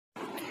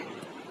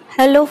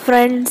Hello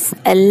friends,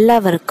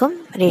 എല്ലാവർക്കും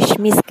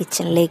രശ്മീസ്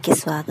കിച്ചണിലേക്ക്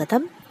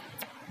സ്വാഗതം.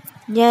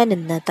 ഞാൻ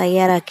ഇന്ന്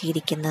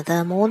തയ്യാറാക്കിയിരിക്കുന്നത്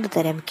 3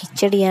 തരം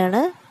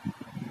കിച്ചടിയാണ്.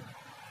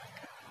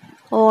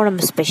 ഓണം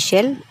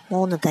സ്പെഷ്യൽ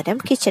 3 തരം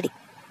കിച്ചടി.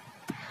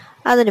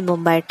 അതിനു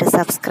മുമ്പായിട്ട്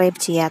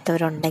സബ്സ്ക്രൈബ്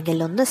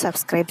ചെയ്യാത്തവരുണ്ടെങ്കിൽ ഒന്ന്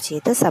സബ്സ്ക്രൈബ്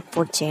ചെയ്ത്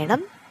സപ്പോർട്ട്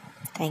ചെയ്യണം.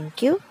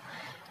 Thank you.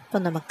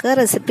 അപ്പോൾ നമുക്ക്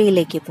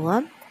റെസിപ്പിയിലേക്ക്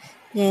പോവാം.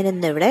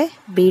 ഞാനിന്നിവിടെ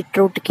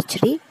ബീട്രൂട്ട്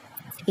കിച്ചടി,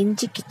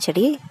 ഇഞ്ചി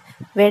കിച്ചടി,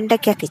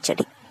 വെണ്ടയ്ക്ക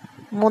കിച്ചടി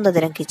 3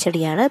 തരം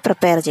കിച്ചടിയാണ്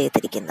പ്രിപ്പയർ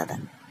ചെയ്തിരിക്കുന്നത്.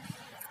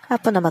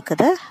 അപ്പോൾ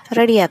നമുക്കത്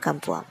റെഡിയാക്കാൻ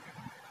പോവാം.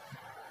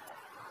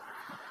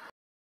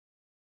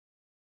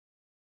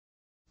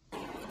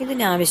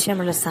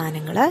 ഇതിനാവശ്യമുള്ള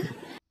സാധനങ്ങൾ: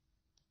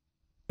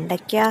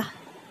 വെണ്ടയ്ക്ക,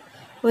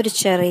 ഒരു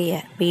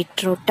ചെറിയ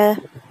ബീട്രൂട്ട്,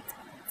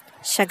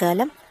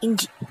 ശകലം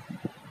ഇഞ്ചി,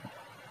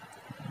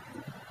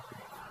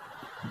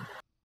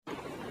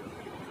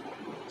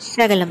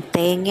 ശകലം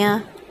തേങ്ങ,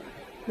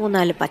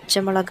 3-4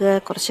 പച്ചമുളക്,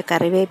 കുറച്ച്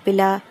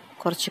കറിവേപ്പില,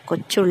 കുറച്ച്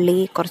കൊച്ചുള്ളി,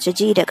 കുറച്ച്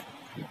ജീരകം.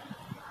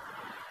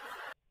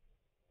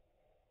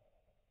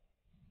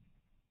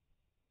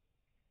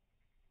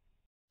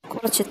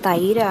 കുറച്ച്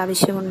തൈര്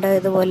ആവശ്യമുണ്ട്.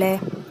 ഇതുപോലെ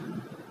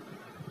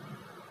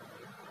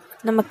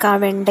നമുക്ക് ആ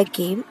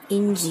വെണ്ടയ്ക്കയും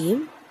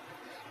ഇഞ്ചിയും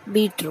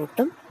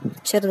ബീട്രൂട്ടും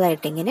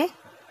ചെറുതായിട്ടിങ്ങനെ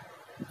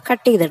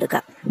കട്ട്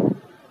ചെയ്തെടുക്കാം.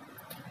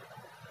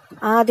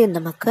 ആദ്യം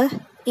നമുക്ക്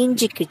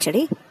ഇഞ്ചി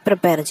കിച്ചടി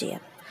പ്രിപ്പയർ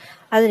ചെയ്യാം.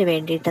 അതിന്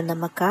വേണ്ടിയിട്ട്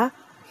നമുക്ക് ആ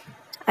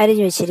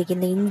അരിഞ്ഞു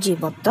വെച്ചിരിക്കുന്ന ഇഞ്ചി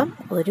മൊത്തം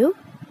ഒരു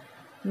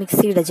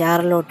മിക്സിയുടെ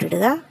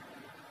ജാറിലോട്ടിടുക.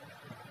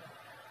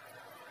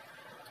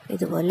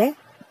 ഇതുപോലെ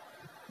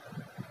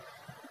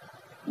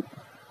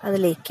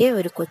അതിലേക്ക്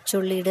ഒരു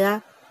കൊച്ചുള്ളി ഇടുക.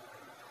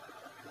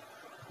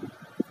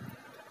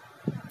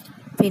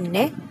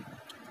 പിന്നെ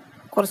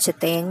കുറച്ച്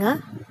തേങ്ങ,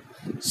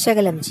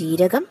 ശകലം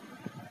ജീരകം,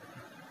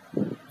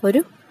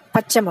 ഒരു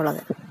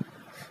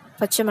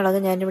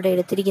പച്ചമുളക് ഞാനിവിടെ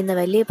എടുത്തിരിക്കുന്ന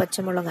വലിയ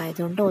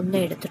പച്ചമുളകായതുകൊണ്ട്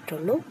 1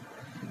 എടുത്തിട്ടുള്ളൂ.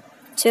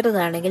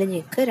 ചെറുതാണെങ്കിൽ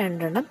നിങ്ങൾക്ക്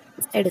 2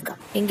 എടുക്കാം.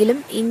 എങ്കിലും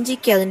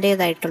ഇഞ്ചിക്ക്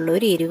അതിൻ്റേതായിട്ടുള്ള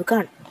ഒരു എരിവ്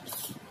കാണും.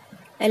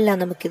 എല്ലാം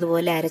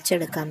നമുക്കിതുപോലെ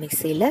അരച്ചെടുക്കാം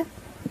മിക്സിയിൽ.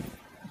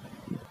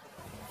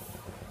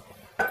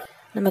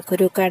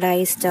 നമുക്കൊരു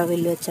കടായി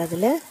സ്റ്റവിൽ വെച്ച്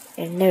അതിൽ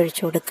എണ്ണ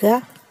ഒഴിച്ചു കൊടുക്കുക.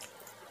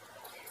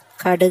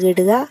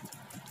 കടുകിടുക,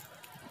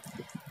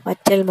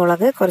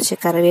 വറ്റൽമുളക്, കുറച്ച്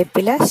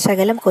കറിവേപ്പില,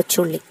 ശകലം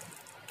കൊച്ചുള്ളി.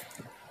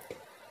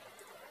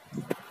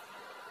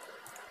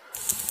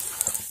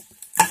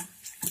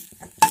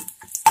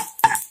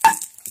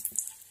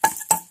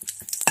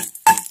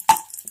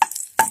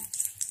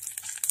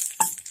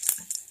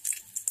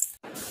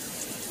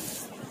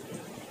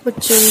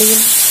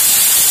 കൊച്ചുള്ളിയും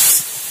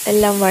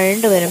എല്ലാം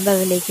വഴണ്ട് വരുമ്പോൾ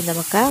അതിലേക്ക്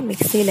നമുക്ക് ആ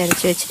മിക്സിയിൽ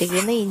അരച്ച്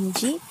വെച്ചിരിക്കുന്ന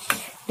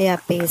ഇഞ്ചിയുടെ ആ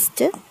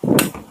പേസ്റ്റ്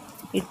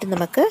ഇട്ട്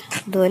നമുക്ക്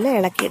ഇതുപോലെ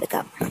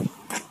ഇളക്കിയെടുക്കാം.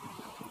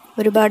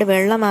 ഒരുപാട്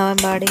വെള്ളമാവാൻ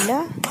പാടില്ല.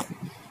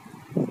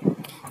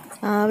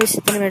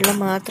 ആവശ്യത്തിന് വെള്ളം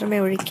മാത്രമേ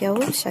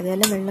ഒഴിക്കാവൂ,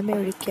 ശകലം വെള്ളമേ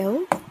ഒഴിക്കാവൂ.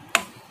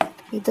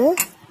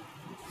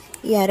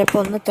 ഈ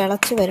അരപ്പൊന്ന്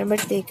തിളച്ച്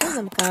വരുമ്പോഴത്തേക്ക്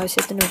നമുക്ക്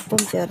ആവശ്യത്തിന്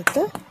ഉപ്പും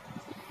ചേർത്ത്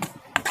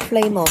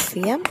ഫ്ലെയിം ഓഫ്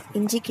ചെയ്യാം.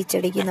 ഇഞ്ചി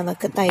കിച്ചടിക്ക്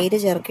നമുക്ക് തൈര്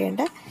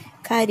ചേർക്കേണ്ട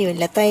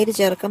കാര്യമില്ല. തൈര്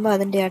ചേർക്കുമ്പോൾ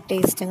അതിൻ്റെ ആ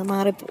ടേസ്റ്റ് അങ്ങ്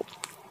മാറിപ്പോകും.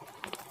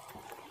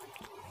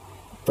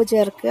 ഉപ്പ്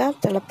ചേർക്കുക,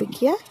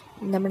 തിളപ്പിക്കുക.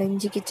 നമ്മുടെ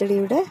ഇഞ്ചി കിച്ചടി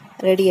ഇവിടെ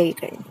റെഡിയായി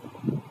കഴിഞ്ഞു.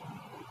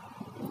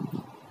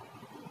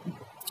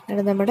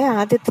 അത് നമ്മുടെ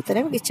ആദ്യത്തെ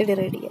തരം കിച്ചടി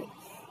റെഡിയായി.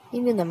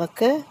 ഇനി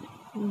നമുക്ക്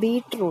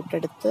ബീട്രൂട്ട്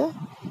എടുത്ത്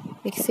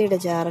മിക്സിയുടെ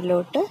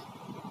ജാറിലോട്ട്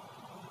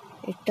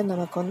ഇട്ട്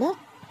നമുക്കൊന്ന്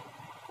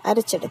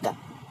അരച്ചെടുക്കാം.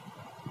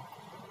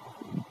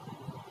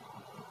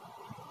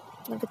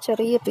 നമുക്ക്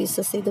ചെറിയ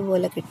പീസസ്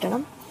ഇതുപോലെ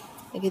കിട്ടണം.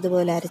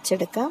 ഇതുപോലെ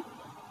അരച്ചെടുക്കാം.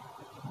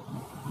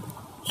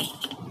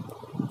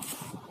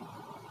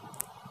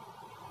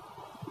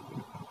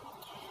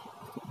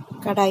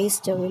 കടായി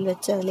സ്റ്റവിൽ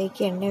വെച്ച്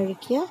അതിലേക്ക് എണ്ണ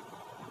ഒഴിക്കുക.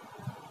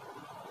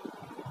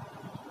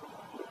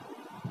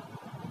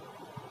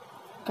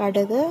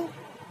 കടുക്,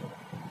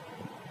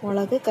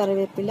 മുളക്,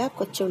 കറിവേപ്പില,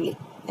 കൊച്ചുള്ളി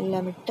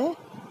എല്ലാം ഇട്ട്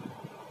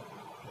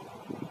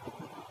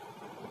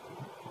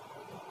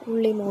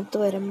ഉള്ളി മൂത്ത്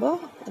വരുമ്പോൾ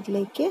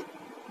അതിലേക്ക്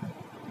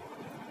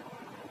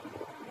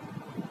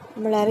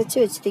നമ്മൾ അരച്ച്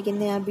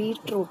വെച്ചിരിക്കുന്ന ആ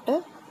ബീട്രൂട്ട്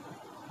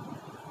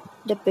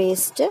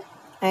പേസ്റ്റ്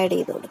ആഡ്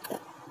ചെയ്ത് കൊടുക്കുക.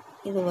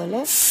 ഇതുപോലെ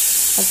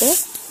അത്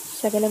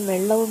ശകലം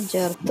വെള്ളവും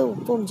ചേർത്ത്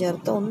ഉപ്പും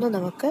ചേർത്ത് ഒന്ന്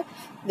നമുക്ക്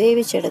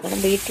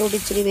വേവിച്ചെടുക്കണം. ബീട്രൂട്ട്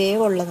ഇച്ചിരി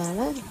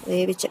വേവുള്ളതാണ്,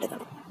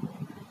 വേവിച്ചെടുക്കണം.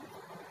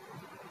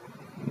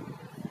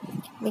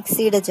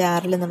 മിക്സിയുടെ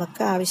ജാറിൽ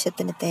നമുക്ക്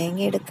ആവശ്യത്തിന്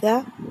തേങ്ങ എടുക്കുക.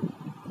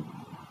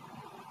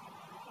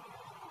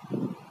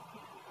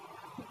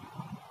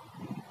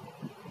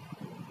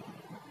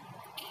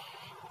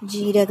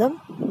 ജീരകം,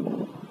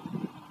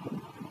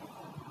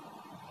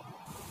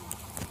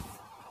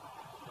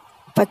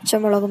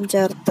 പച്ചമുളകും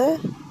ചേർത്ത്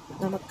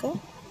നമുക്ക്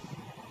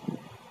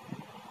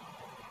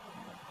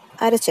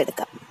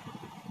അരച്ചെടുക്കാം.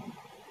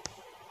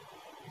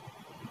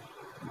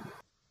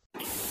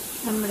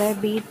 നമ്മുടെ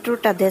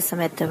ബീട്രൂട്ട് അതേ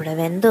സമയത്ത് ഇവിടെ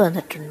വെന്ത്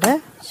വന്നിട്ടുണ്ട്.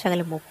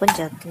 ശകലം ഉപ്പും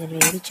ചേർത്ത് ഞാൻ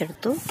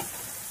വേവിച്ചെടുത്തു.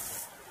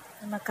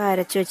 നമുക്ക്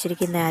അരച്ച്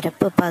വെച്ചിരിക്കുന്ന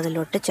അരപ്പ് ഇപ്പോൾ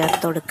അതിലോട്ട്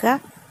ചേർത്ത് കൊടുക്കുക.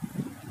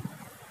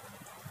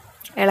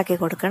 ഇളക്കി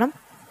കൊടുക്കണം.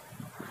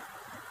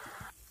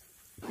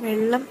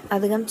 വെള്ളം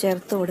അധികം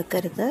ചേർത്ത്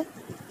കൊടുക്കരുത്.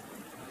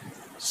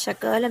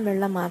 ശകലം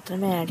വെള്ളം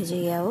മാത്രമേ ആഡ്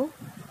ചെയ്യാവൂ.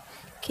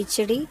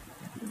 കിച്ചടി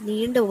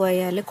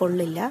നീണ്ടുപോയാൽ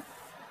കൊള്ളില്ല.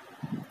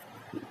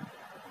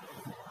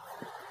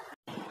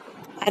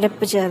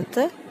 അരപ്പ്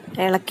ചേർത്ത്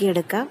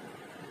ഇളക്കിയെടുക്കാം.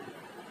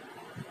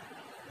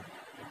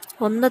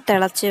 ഒന്ന്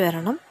തിളച്ച്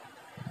വരണം.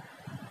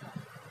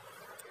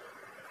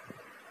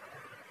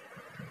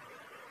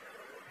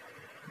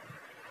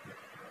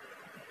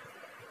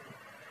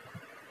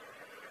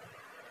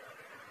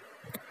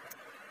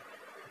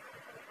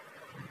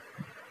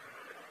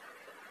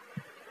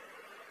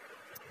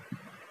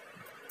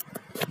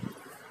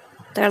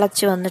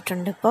 തിളച്ച്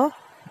വന്നിട്ടുണ്ട് ഇപ്പോൾ.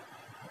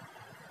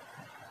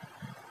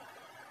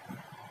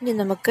 ഇനി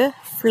നമുക്ക്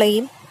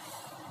ഫ്ലെയിം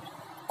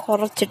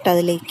കുറച്ചിട്ട്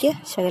അതിലേക്ക്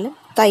ശകലം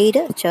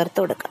തൈര് ചേർത്ത്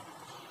കൊടുക്കാം.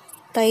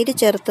 തൈര്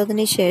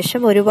ചേർത്തതിന്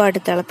ശേഷം ഒരുപാട്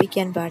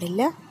തിളപ്പിക്കാൻ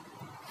പാടില്ല.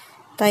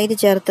 തൈര്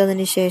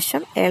ചേർത്തതിന്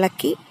ശേഷം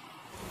ഇളക്കി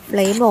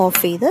ഫ്ലെയിം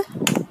ഓഫ് ചെയ്ത്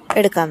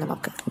എടുക്കാം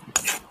നമുക്ക്.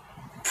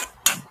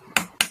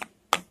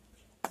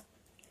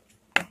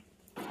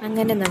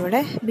 അങ്ങനെ നമ്മുടെ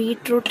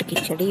ബീട്രൂട്ട്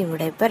കിച്ചടി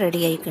ഇവിടെ ഇപ്പോൾ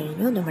റെഡിയായി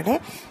കഴിഞ്ഞു. നമ്മുടെ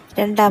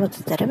രണ്ടാമത്തെ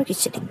തരം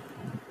കിച്ചടി.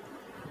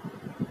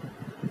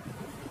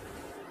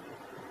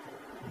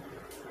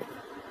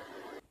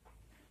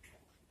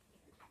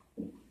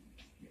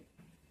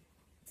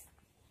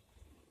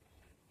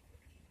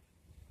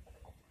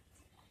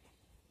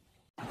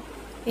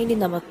 ഇനി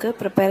നമുക്ക്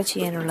പ്രിപ്പയർ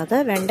ചെയ്യാനുള്ളത്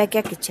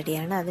വെണ്ടയ്ക്ക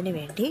കിച്ചടിയാണ്. അതിനു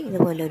വേണ്ടി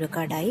ഇതുപോലെ ഒരു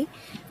കടായി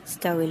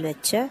സ്റ്റൗവിൽ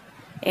വെച്ച്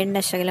എണ്ണ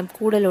ശകലം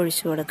കൂടുതൽ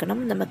ഒഴിച്ചു കൊടുക്കണം.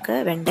 നമുക്ക്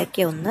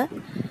വെണ്ടയ്ക്ക ഒന്ന്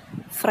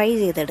ഫ്രൈ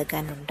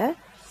ചെയ്തെടുക്കാനുണ്ട്.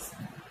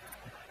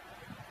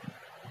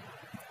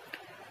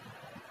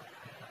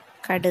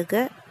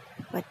 കടുക്,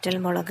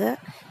 വറ്റൽമുളക്,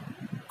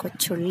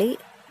 കൊച്ചുള്ളി,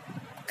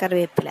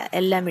 കറിവേപ്പില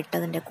എല്ലാം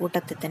ഇട്ടതിൻ്റെ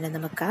കൂട്ടത്തിൽ തന്നെ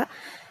നമുക്ക് ആ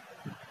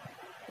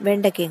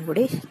വെണ്ടയ്ക്കയും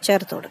കൂടി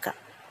ചേർത്ത് കൊടുക്കാം.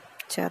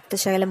 ചേർത്ത്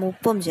ശകലം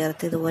ഉപ്പും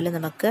ചേർത്ത് ഇതുപോലെ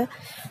നമുക്ക്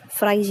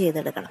ഫ്രൈ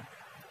ചെയ്തെടുക്കണം.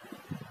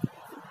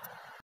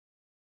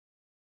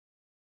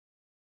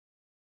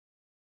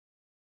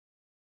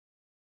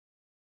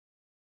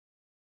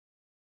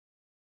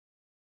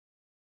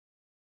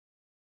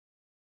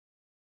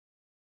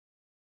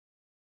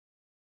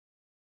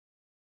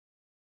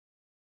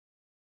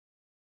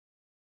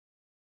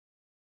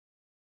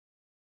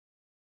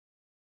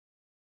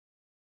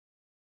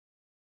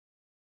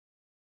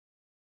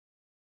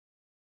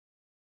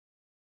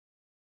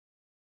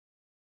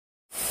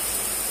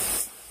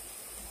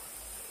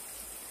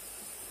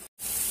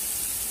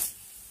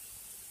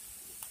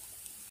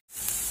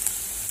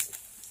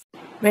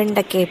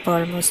 വെണ്ടയ്ക്ക ഇപ്പോൾ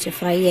ഓൾമോസ്റ്റ്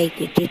ഫ്രൈ ആയി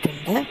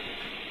കിട്ടിയിട്ടുണ്ട്.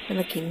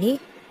 നമുക്കിനി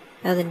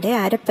അതിൻ്റെ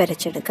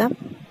അരപ്പരച്ചെടുക്കാം.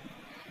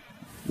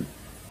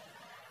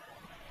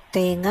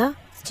 തേങ്ങ,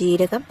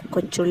 ജീരകം,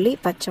 കൊച്ചുള്ളി,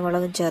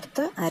 പച്ചമുളകും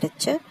ചേർത്ത്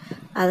അരച്ച്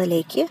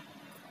അതിലേക്ക്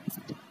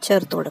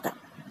ചേർത്ത് കൊടുക്കാം.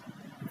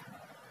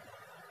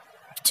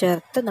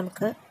 ചേർത്ത്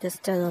നമുക്ക്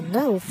ജസ്റ്റ്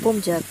അതൊന്ന് ഉപ്പും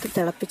ചേർത്ത്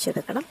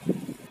തിളപ്പിച്ചെടുക്കണം.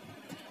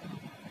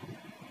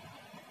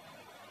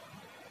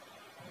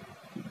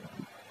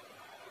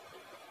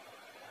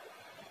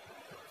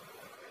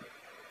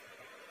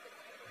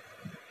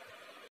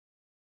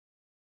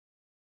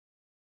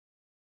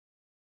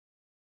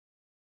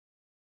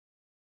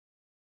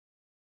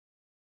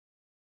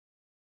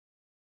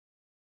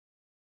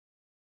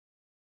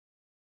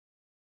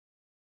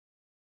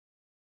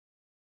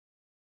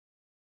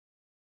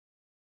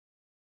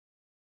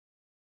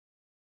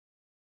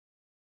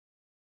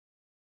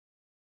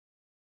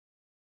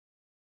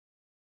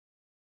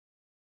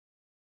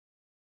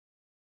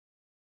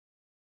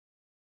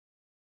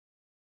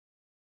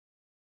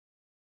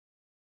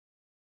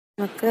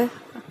 നമുക്ക്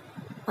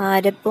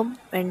അരപ്പും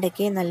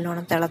വെണ്ടയ്ക്കയും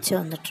നല്ലോണം തിളച്ച്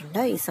വന്നിട്ടുണ്ട്.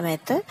 ഈ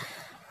സമയത്ത്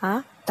ആ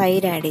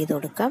തൈര് ആഡ് ചെയ്ത്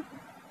കൊടുക്കാം.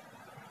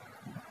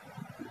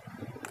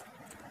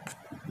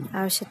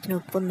 ആവശ്യത്തിന്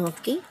ഉപ്പും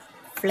നോക്കി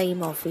ഫ്ലെയിം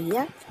ഓഫ്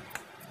ചെയ്യുക.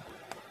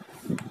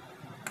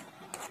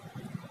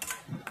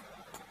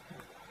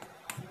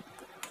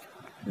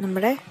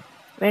 നമ്മുടെ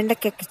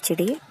വെണ്ടയ്ക്ക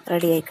കിച്ചടി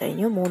റെഡിയായി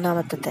കഴിഞ്ഞു.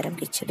 മൂന്നാമത്തെ തരം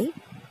കിച്ചടി.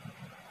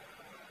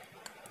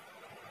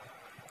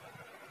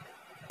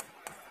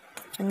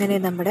 അങ്ങനെ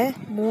നമ്മുടെ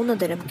 3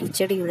 തരം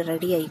കിച്ചടി ഇവിടെ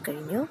റെഡിയായി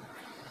കഴിഞ്ഞു.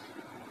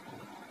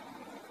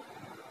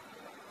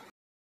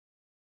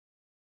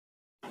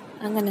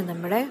 അങ്ങനെ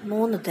നമ്മുടെ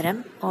 3 തരം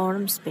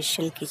ഓണം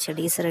സ്പെഷ്യൽ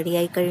കിച്ചടീസ്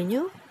റെഡിയായി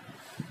കഴിഞ്ഞു.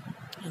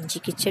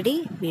 ഇഞ്ചി കിച്ചടി,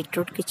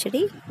 ബീട്രൂട്ട്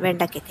കിച്ചടി,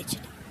 വെണ്ടയ്ക്ക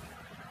കിച്ചടി.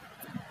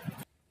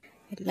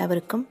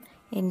 എല്ലാവർക്കും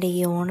എൻ്റെ ഈ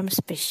ഓണം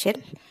സ്പെഷ്യൽ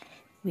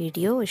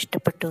വീഡിയോ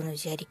ഇഷ്ടപ്പെട്ടു എന്ന്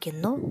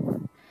വിചാരിക്കുന്നു.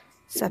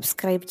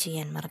 സബ്സ്ക്രൈബ്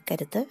ചെയ്യാൻ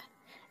മറക്കരുത്.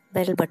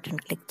 ബെൽ ബട്ടൺ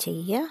ക്ലിക്ക്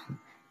ചെയ്യുക.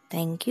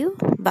 Thank you.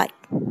 ബൈ.